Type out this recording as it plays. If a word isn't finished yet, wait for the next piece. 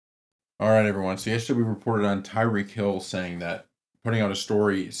All right, everyone. So yesterday we reported on Tyreek Hill saying that, putting out a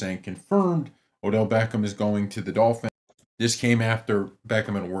story saying confirmed Odell Beckham is going to the Dolphins. This came after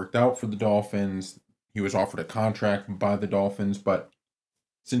Beckham had worked out for the Dolphins. He was offered a contract by the Dolphins, but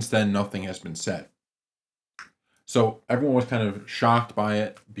since then nothing has been said. So everyone was kind of shocked by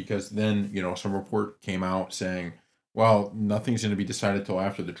it because then, some report came out saying, well, nothing's going to be decided till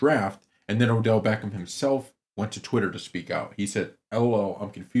after the draft. And then Odell Beckham himself went to Twitter to speak out. He said, LOL,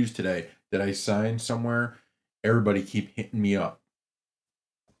 I'm confused today. Did I sign somewhere? Everybody keep hitting me up.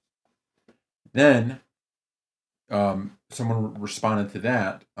 Then someone responded to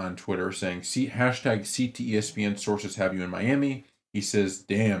that on Twitter saying, hashtag CTESPN sources have you in Miami. He says,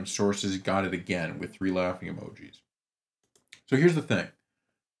 damn, sources got it again with 3 laughing emojis. So here's the thing.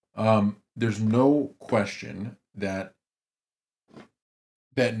 There's no question that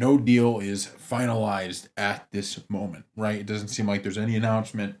no deal is finalized at this moment, right? It doesn't seem like there's any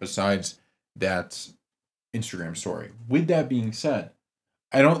announcement besides that Instagram story. With that being said,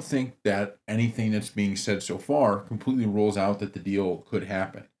 I don't think that anything that's being said so far completely rules out that the deal could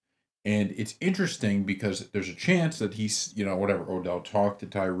happen. And it's interesting because there's a chance that he's, Odell talked to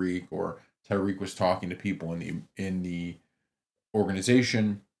Tyreek, or Tyreek was talking to people in the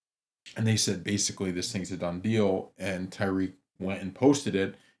organization, and they said basically this thing's a done deal, and Tyreek went and posted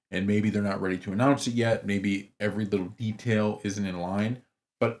it, and maybe they're not ready to announce it yet. Maybe every little detail isn't in line,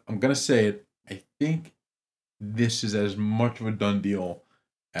 but I'm going to say it. I think this is as much of a done deal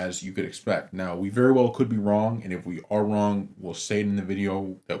as you could expect. Now, we very well could be wrong, and if we are wrong, we'll say it in the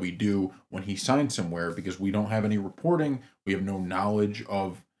video that we do when he signs somewhere, because we don't have any reporting. We have no knowledge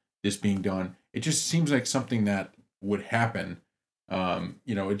of this being done. It just seems like something that would happen.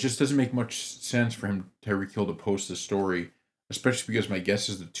 It just doesn't make much sense for Tyreek Hill, to post this story, especially because my guess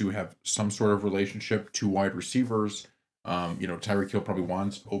is the two have some sort of relationship, 2 wide receivers. Tyreek Hill probably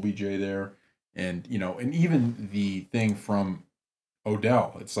wants OBJ there. And even the thing from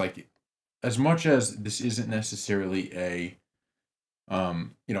Odell, it's like, as much as this isn't necessarily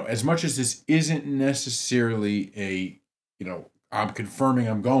I'm confirming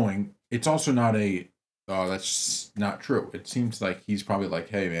I'm going, it's also not that's not true. It seems like he's probably like,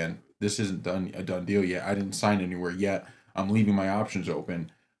 hey man, this isn't a done deal yet. I didn't sign anywhere yet. I'm leaving my options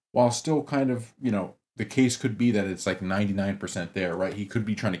open, while still kind of, the case could be that it's like 99% there, right? He could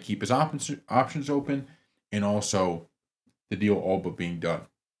be trying to keep his options open, and also the deal all but being done.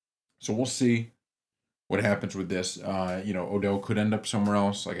 So we'll see what happens with this. Odell could end up somewhere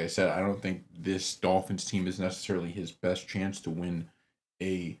else. Like I said, I don't think this Dolphins team is necessarily his best chance to win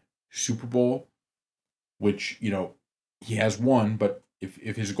a Super Bowl, which, he has won, but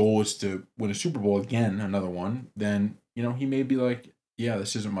if his goal is to win a Super Bowl again, another one, then, he may be like, yeah,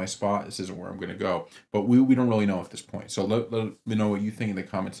 this isn't my spot. This isn't where I'm going to go. But we don't really know at this point. So let me know what you think in the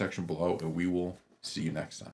comment section below, and we will see you next time.